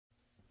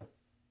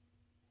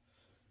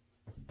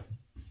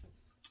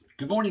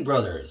Good morning,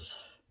 brothers.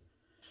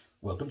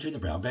 Welcome to the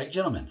Brown Bag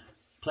Gentleman.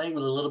 Playing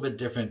with a little bit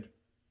different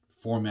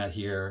format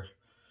here.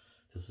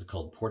 This is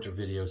called portrait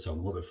video, so I'm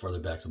a little bit further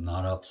back, so I'm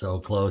not up so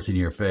close in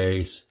your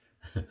face.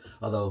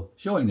 Although,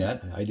 showing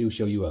that, I do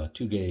show you a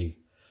 2-day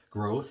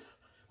growth,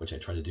 which I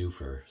try to do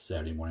for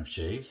Saturday morning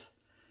shaves.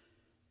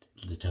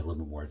 Just have a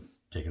little bit more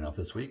taken off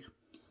this week.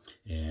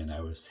 And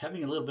I was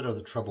having a little bit of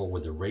the trouble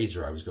with the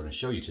razor I was going to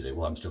show you today.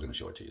 Well, I'm still going to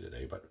show it to you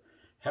today, but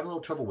having a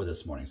little trouble with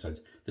this morning. So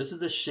this is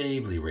the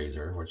Shavely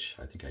razor, which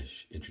I think I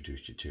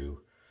introduced you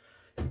to.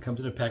 It comes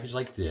in a package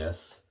like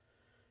this.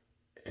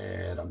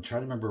 And I'm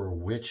trying to remember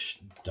which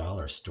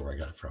dollar store I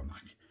got it from.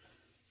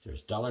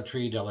 There's Dollar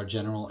Tree, Dollar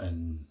General,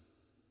 and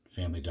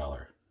Family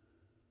Dollar.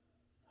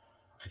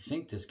 I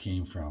think this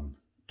came from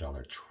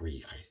Dollar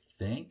Tree, I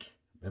think.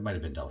 It might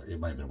have been Dollar. It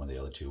might have been one of the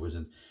other two. It was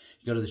in,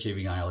 you go to the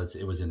shaving aisle,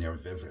 it was in there.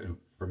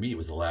 For me, it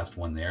was the last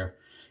one there.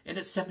 And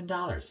it's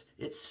 $7.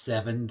 It's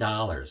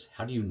 $7.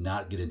 How do you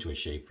not get into a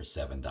shave for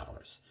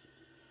 $7?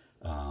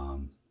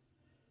 Of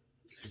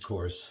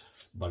course,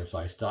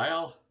 butterfly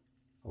style.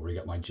 Already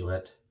got my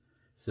Gillette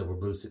Silver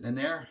Blue sitting in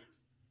there.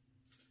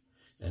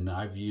 And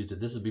I've used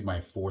it. This will be my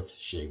 4th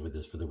shave with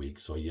this for the week.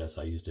 So yes,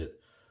 I used it.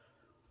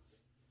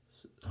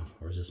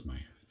 Or is this my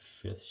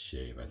 5th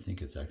shave? I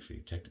think it's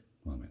actually technically,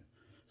 wait a minute.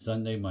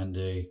 Sunday,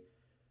 Monday,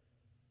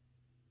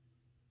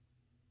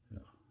 no,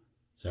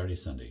 Saturday,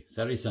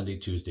 Sunday,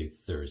 Tuesday,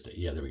 Thursday.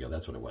 Yeah, there we go.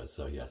 That's what it was.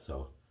 So yeah,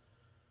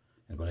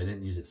 but I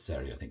didn't use it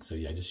Saturday, I think. So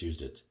yeah, I just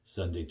used it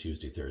Sunday,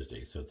 Tuesday,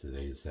 Thursday. So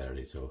today is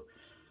Saturday. So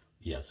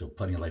yeah, so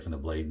plenty of life in the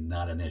blade,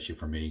 not an issue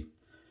for me.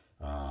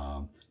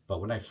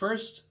 But when I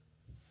first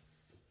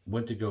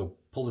went to go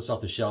pull this off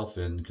the shelf,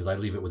 and because I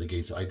leave it with the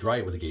gates, I dry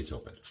it with the gates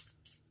open.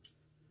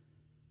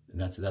 And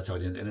that's how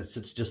it is. And it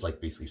sits just like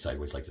basically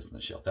sideways like this on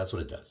the shelf. That's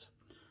what it does.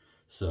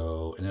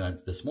 So, and then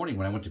this morning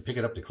when I went to pick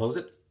it up to close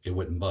it, it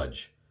wouldn't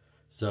budge.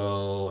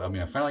 So, I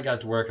mean, I finally got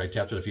it to work. I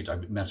tapped it a few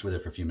times, I messed with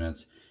it for a few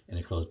minutes, and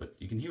it closed. But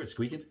you can hear it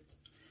squeaking.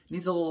 It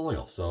needs a little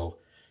oil. So,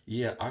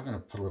 yeah, I'm going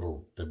to put a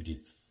little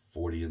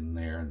WD-40 in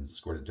there and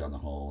squirt it down the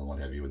hole and what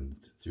have you, and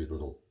through the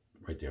little,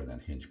 right there in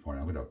that hinge point.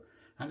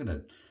 I'm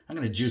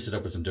gonna juice it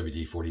up with some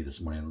WD-40 this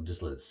morning and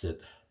just let it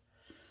sit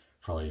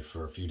probably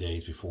for a few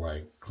days before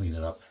I clean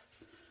it up.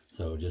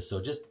 So just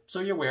so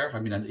you're aware. I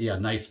mean, yeah,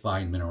 nice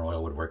fine mineral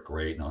oil would work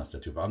great and all that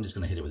stuff too. But I'm just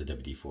gonna hit it with a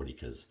WD-40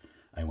 because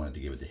I wanted to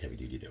give it the heavy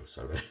duty dose.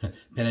 So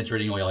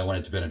penetrating oil, I want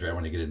it to penetrate. I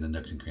want to get it in the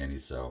nooks and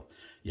crannies. So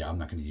yeah, I'm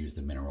not gonna use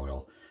the mineral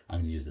oil.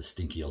 I'm gonna use the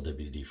stinky old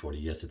WD-40.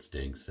 Yes, it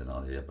stinks and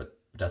all that, but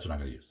that's what I'm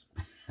gonna use.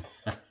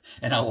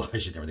 And I'll wash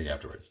it and everything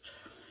afterwards.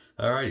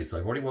 Alrighty, so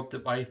I've already whipped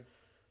up my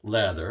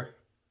lather.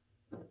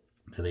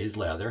 Today's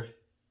lather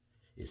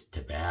is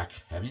Tabac.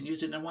 Haven't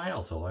used it in a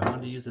while, so I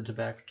wanted to use the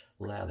Tabac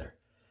lather.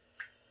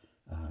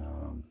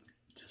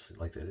 Just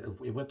like that,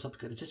 it whips up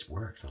good. It just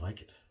works. I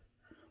like it.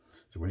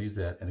 So we're gonna use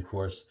that, and of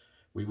course,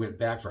 we went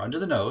back for under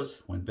the nose.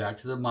 Went back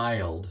to the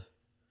mild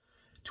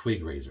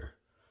Twig razor.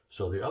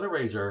 So the other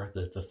razor,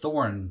 the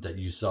Thorn that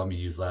you saw me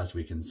use last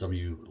week, and some of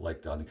you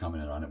liked on and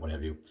commented on it, what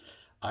have you.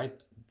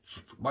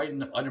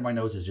 Under my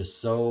nose is just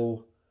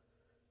so,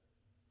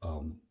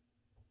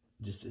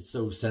 it's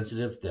so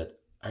sensitive that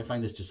I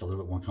find this just a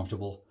little bit more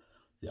comfortable.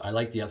 I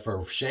like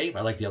for shave,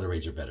 I like the other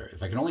razor better.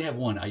 If I can only have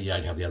one, yeah,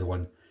 I'd have the other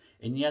one.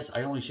 And yes,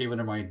 I only shave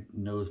under my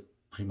nose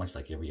pretty much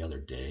like every other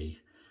day.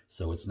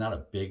 So it's not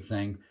a big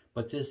thing,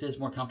 but this is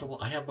more comfortable.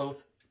 I have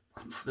both.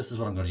 This is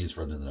what I'm going to use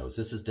for under the nose.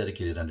 This is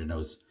dedicated under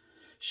nose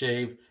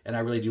shave. And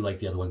I really do like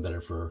the other one better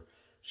for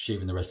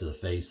shaving the rest of the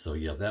face. So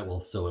yeah,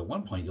 so at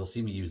one point you'll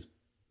see me use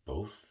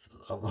both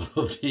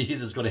of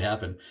these. It's going to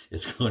happen.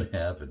 It's going to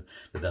happen.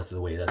 But that's the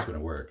way that's going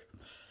to work.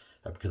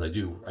 Because I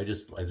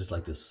just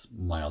like this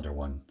milder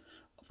one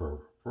for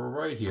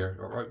right here.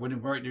 Right when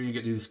you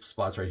get these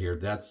spots right here,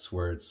 that's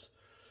where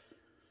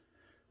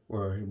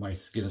my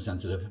skin is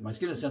sensitive. My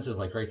skin is sensitive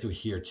like right through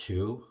here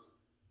too.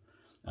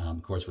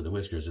 Of course, with the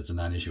whiskers, it's a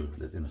non-issue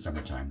in the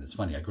summertime. It's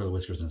funny. I grow the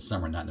whiskers in the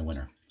summer, not in the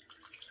winter.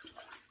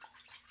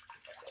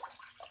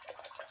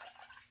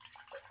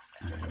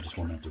 All right, I'm just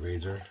warming up the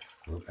razor.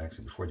 Well,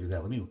 actually, before I do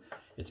that,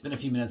 it's been a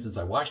few minutes since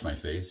I washed my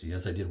face.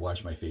 Yes, I did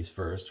wash my face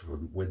first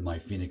with my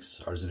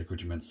Phoenix Artisan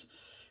Accoutrements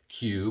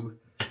Cube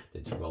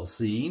that you've all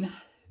seen.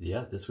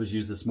 Yeah, this was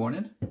used this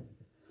morning.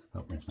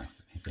 Oh, rinse my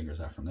fingers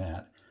off from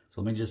that.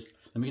 So let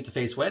me get the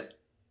face wet.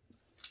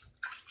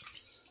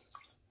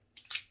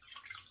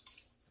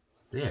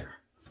 There.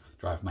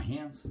 Dry off my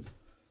hands.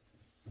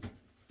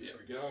 There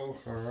we go.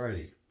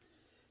 Alrighty.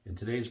 And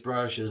today's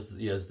brush is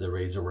the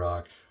Razor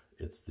Rock.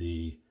 It's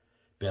the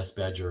Best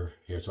Badger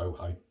hair. So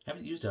I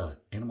haven't used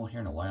animal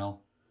hair in a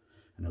while.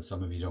 I know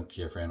some of you don't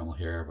care for animal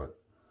hair, but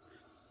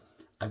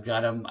I've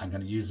got them. I'm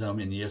going to use them.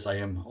 And yes, I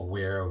am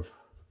aware of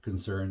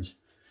concerns.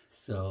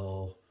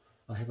 So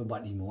I haven't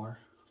bought any more.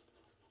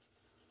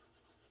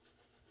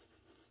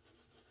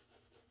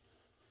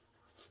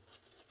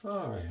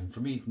 All right, and for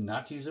me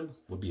not to use them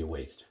would be a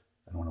waste.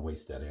 I don't want to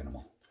waste that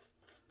animal.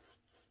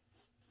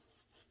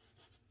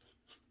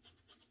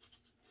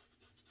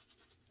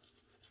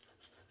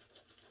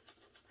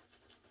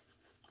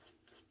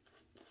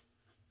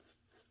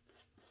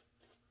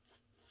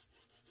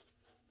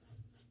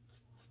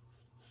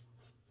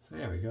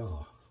 There we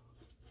go.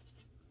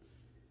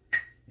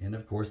 And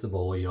of course the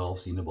bowl, you all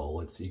have seen the bowl.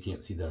 It's, you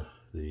can't see the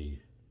the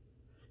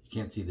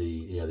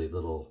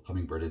little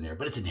hummingbird in there,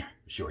 but it's in there,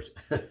 short.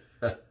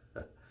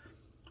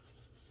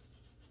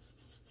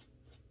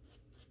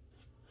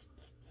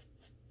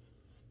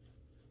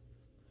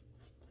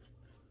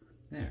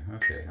 There,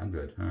 okay, I'm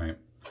good. All right.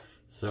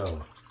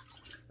 So,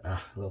 a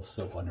little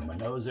soap under my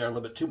nose there, a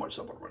little bit too much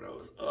soap under my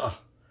nose. Ugh.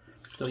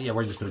 So yeah,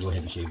 we're just gonna go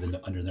ahead and shave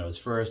the under the nose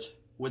first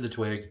with the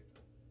twig.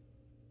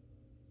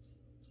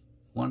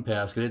 One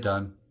pass, get it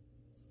done.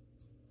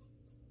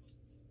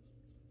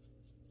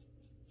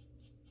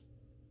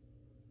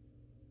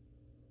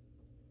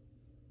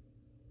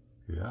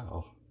 Yeah.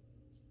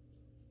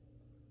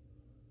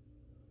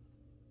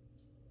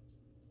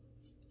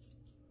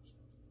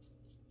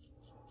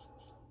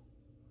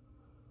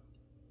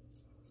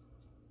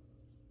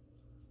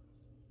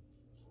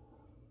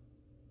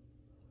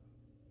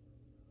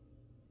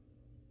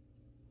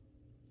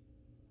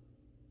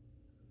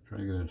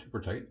 Trying to get it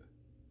super tight.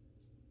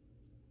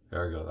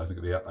 There we go. I think,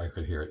 yeah, I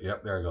could hear it.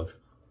 Yep, there it goes.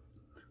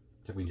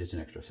 Took me just an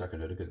extra second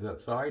to get to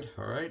that side.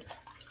 All right.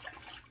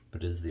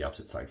 But it is the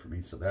opposite side for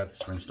me, so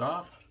that's rinsed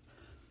off.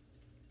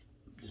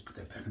 Just put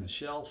that back on the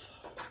shelf.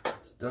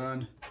 It's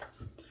done.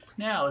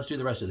 Now let's do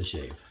the rest of the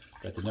shave.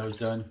 Got the nose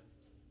done.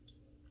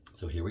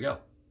 So here we go.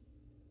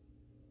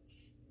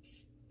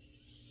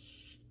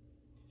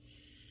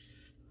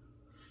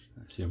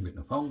 See, I'm getting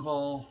a phone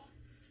call.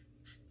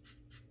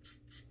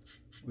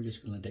 We're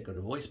just going to let that go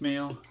to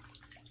voicemail.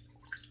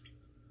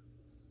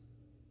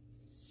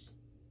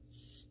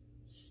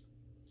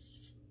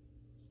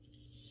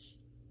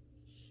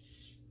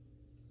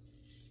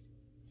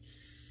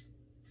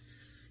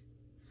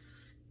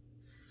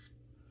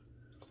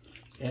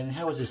 And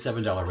how is this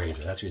 $7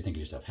 razor? That's what you're thinking to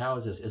yourself. How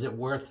is this? Is it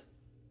worth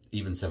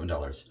even $7?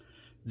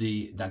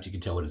 Not you can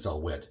tell when it's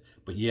all wet.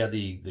 But yeah,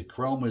 the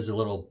chrome is a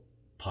little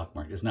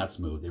pockmarked. It's not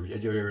smooth. It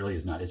really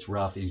is not. It's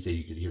rough. You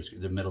could hear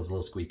the metal's a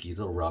little squeaky. It's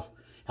a little rough.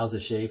 How's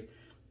the shave?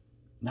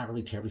 Not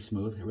really terribly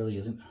smooth. It really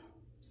isn't.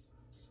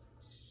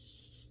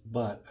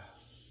 But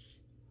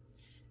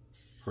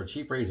for a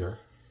cheap razor,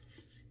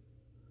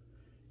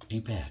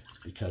 ain't bad,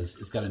 because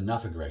it's got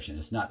enough aggression.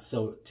 It's not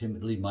so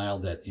timidly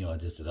mild that, you know,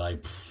 just that I,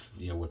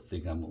 would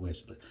think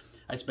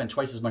I spent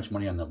twice as much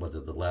money on the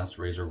last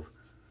razor,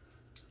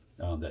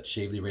 that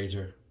Shavely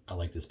razor. I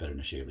like this better than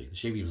the Shavely. The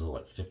Shavely was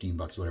what, 15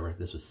 bucks or whatever.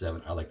 This was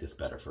 $7. I like this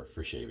better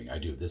for shaving. I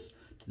do. This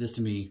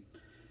to me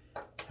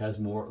has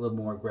a little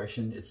more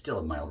aggression. It's still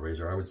a mild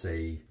razor. I would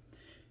say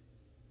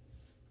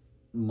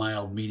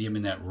mild, medium,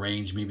 in that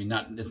range. Maybe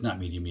not. It's not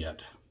medium yet,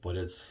 but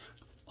it's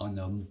on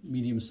the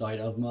medium side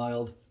of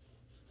mild.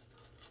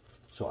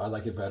 So I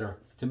like it better.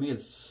 To me,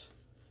 it's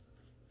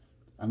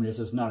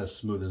just not as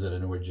smooth as an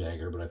Edward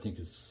Jagger, but I think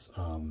it's,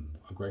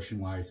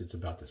 aggression-wise, it's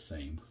about the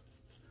same.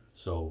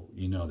 So,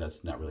 you know,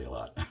 that's not really a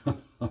lot.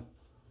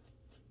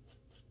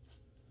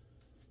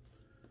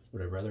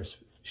 Would I rather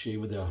shave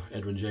with the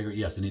Edward Jagger?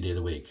 Yes, any day of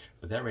the week.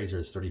 But that razor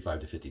is 35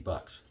 to 50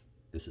 bucks.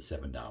 This is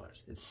 $7.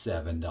 It's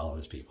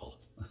 $7, people.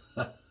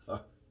 To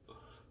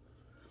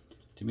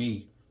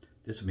me,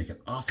 this would make an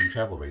awesome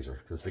travel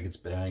razor, because if it gets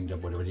banged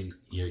up, whatever,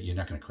 you're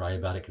not going to cry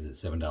about it because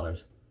it's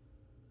 $7.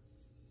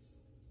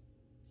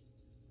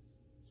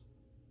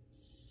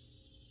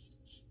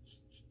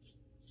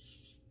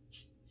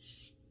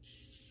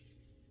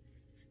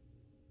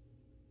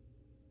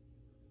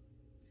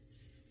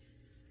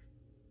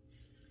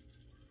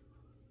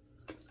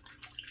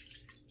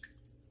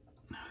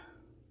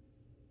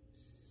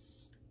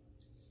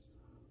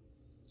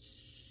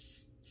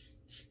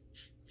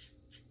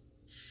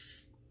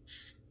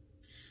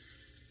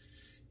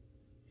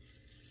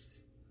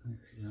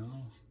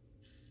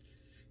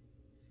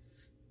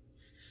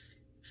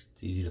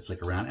 It's easy to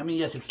flick around. I mean,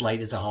 yes, it's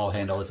light. It's a hollow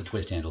handle. It's a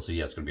twist handle. So,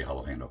 yeah, it's going to be a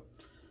hollow handle.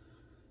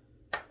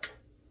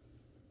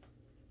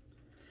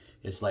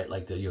 It's light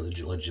like the, you know,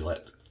 the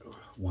Gillette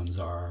ones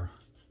are,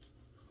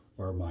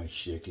 or my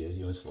Schick is.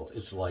 You know,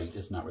 it's light.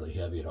 It's not really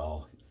heavy at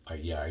all.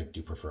 Yeah, I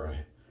do prefer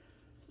a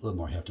little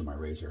more heft to my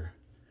razor.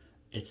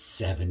 It's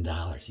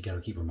 $7. You got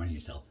to keep reminding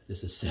yourself,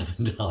 this is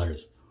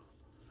 $7,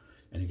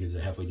 and it gives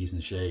a halfway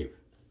decent shave.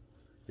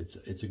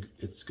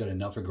 It's got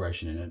enough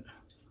aggression in it,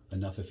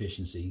 enough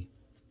efficiency.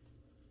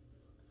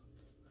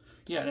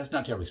 Yeah, and it's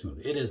not terribly smooth.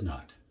 It is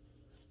not.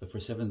 But for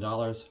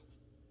 $7,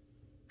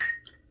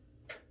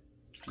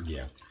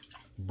 yeah,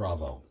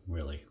 bravo,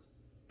 really.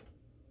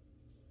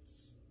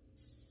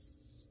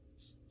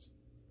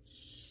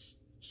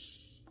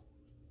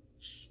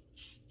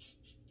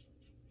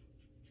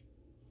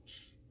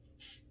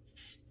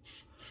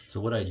 So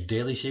would I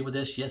daily shave with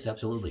this? Yes,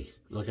 absolutely.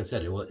 Like I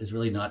said, it's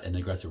really not an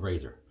aggressive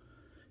razor.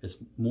 It's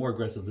more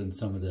aggressive than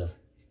some of the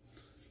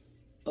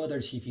other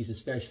cheapies,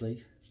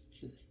 especially.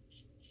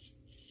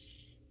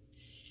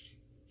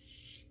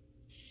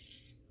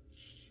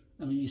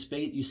 I mean,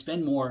 you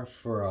spend more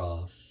for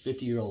a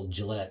 50-year-old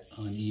Gillette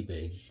on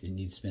eBay than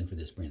you'd spend for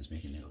this brand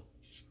spanking new.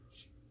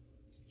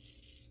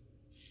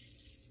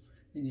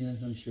 And yes,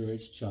 I'm sure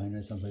it's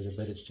China someplace. I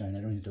bet it's China.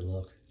 I don't need to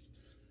look.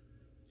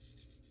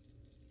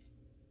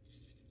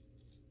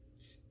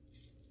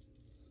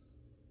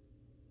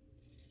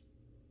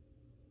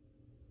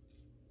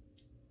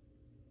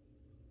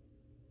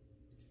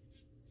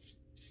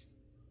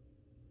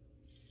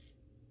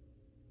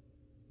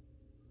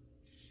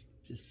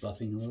 Just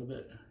buffing a little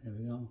bit. There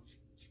we go.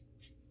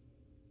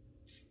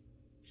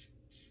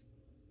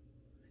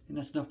 And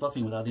that's enough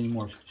buffing without any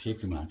more shave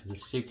cream on, because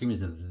the shave cream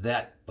isn't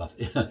that buff,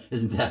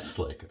 isn't that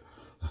slick.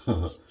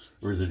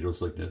 Residual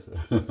slickness.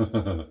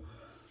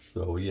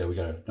 So yeah, we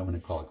gotta, I'm gonna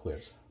call it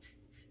quits.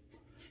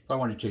 If I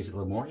want to chase it a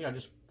little more, yeah,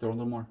 just throw a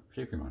little more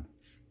shave cream on.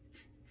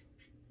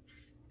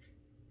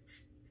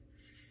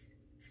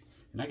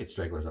 And I get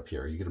stragglers up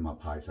here. You get them up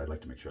high, so I'd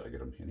like to make sure I get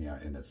them in, yeah,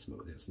 and it's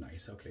smooth. It's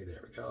nice. Okay,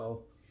 there we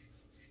go.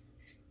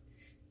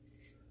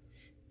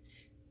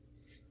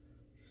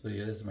 So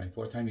yeah, this is my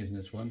 4th time using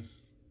this one.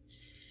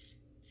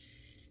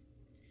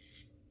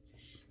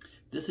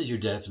 This is your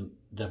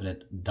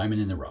definite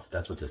diamond in the rough.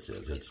 That's what this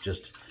is. It's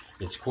just,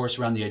 it's coarse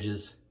around the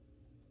edges.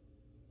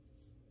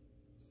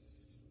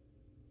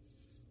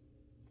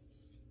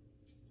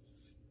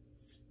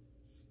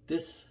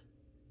 This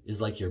is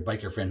like your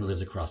biker friend who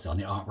lives across on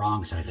the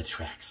wrong side of the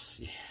tracks.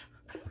 Yeah.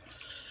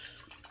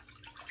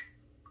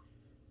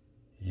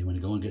 And when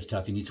the going gets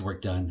tough, you need some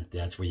work done,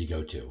 that's where you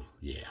go to.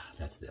 Yeah,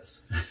 that's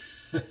this.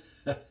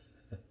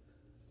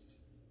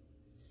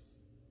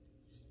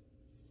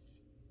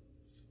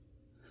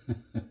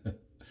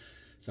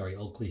 Sorry,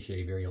 old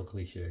cliche, very old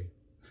cliche.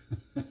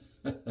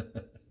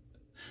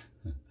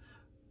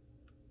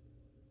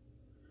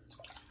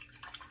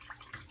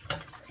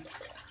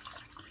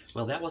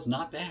 Well, that was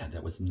not bad.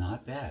 That was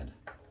not bad.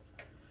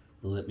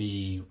 Let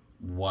me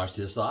wash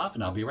this off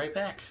and I'll be right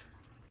back.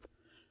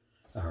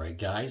 All right,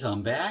 guys,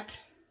 I'm back.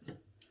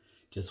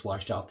 Just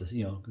washed off the,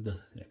 you know, the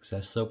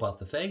excess soap off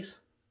the face.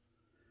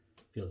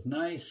 Feels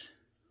nice.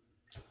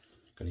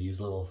 Gonna use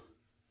a little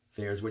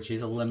Thayers witch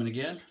hazel lemon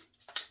again.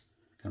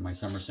 Kind of my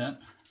summer scent.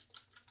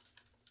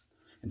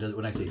 And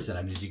when I say scent,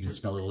 I mean you can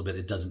smell it a little bit.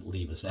 It doesn't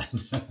leave a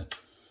scent.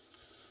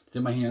 It's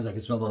in my hands. I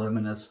can smell the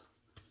lemon. That's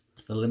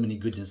the lemony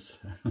goodness.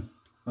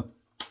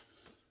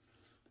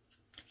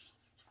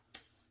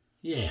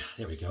 Yeah,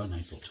 there we go.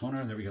 Nice little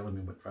toner. There we go. Let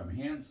me try my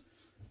hands.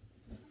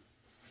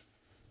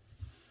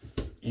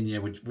 And yeah,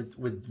 with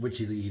witch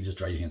hazel, you can just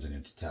dry your hands on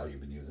your towel you've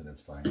been using.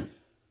 It's fine.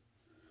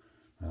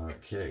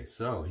 Okay,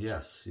 so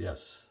yes.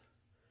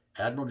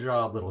 Admirable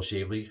job, little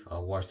Shavely.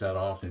 I'll wash that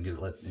off and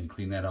and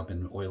clean that up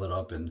and oil it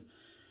up and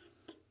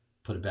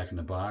put it back in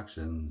the box,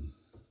 and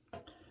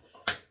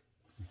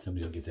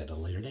somebody will get that at a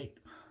later date.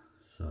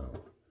 So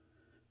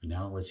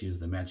now let's use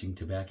the matching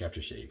Tabac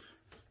aftershave.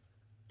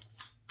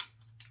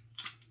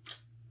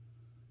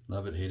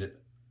 Love it, hate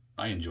it.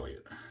 I enjoy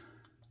it.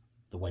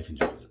 The wife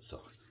enjoys it,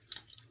 so.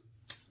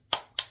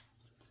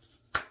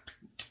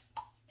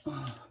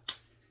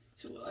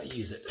 So I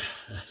use it.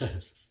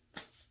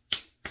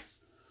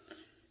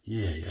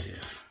 Yeah.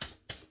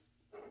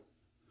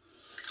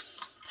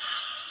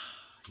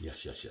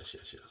 Yes.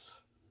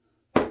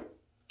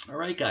 All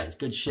right, guys,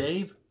 good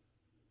shave.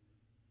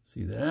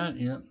 See that?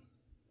 Yep.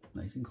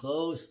 Nice and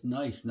close.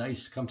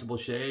 Nice, comfortable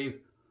shave.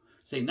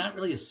 Say, not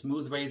really a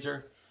smooth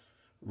razor.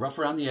 Rough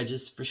around the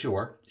edges, for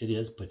sure. It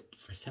is, but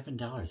for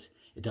 $7,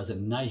 it does a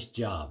nice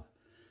job.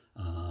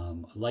 I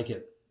like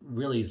it.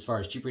 Really, as far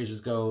as cheap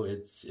razors go,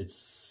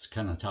 it's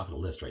kind of top of the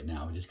list right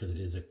now, just because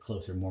it is a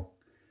closer,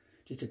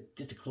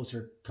 just a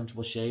closer,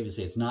 comfortable shave. To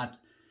say it's not,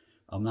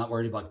 I'm not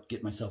worried about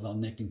getting myself all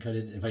nicked and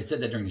cutted. If I said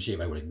that during the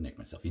shave, I would have nicked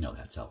myself. You know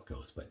that's how it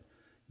goes. But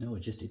no, it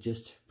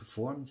just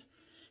performed.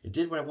 It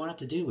did what I wanted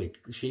to do. It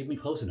shaved me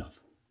close enough.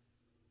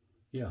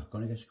 Yeah,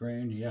 going against the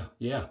grain.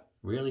 Yeah.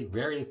 Really,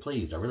 very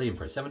pleased. I really am.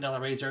 For a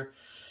 $7 razor,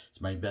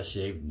 it's my best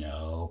shave.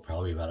 No,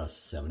 probably about a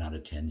 7 out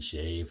of 10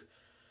 shave.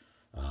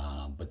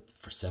 But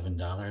for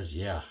 $7,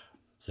 yeah,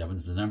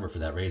 7's the number for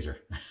that razor.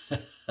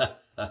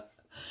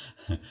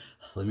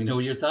 Let me know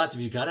your thoughts. If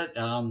you got it,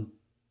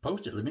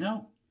 post it. Let me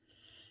know.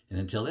 And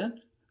until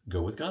then,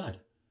 go with God.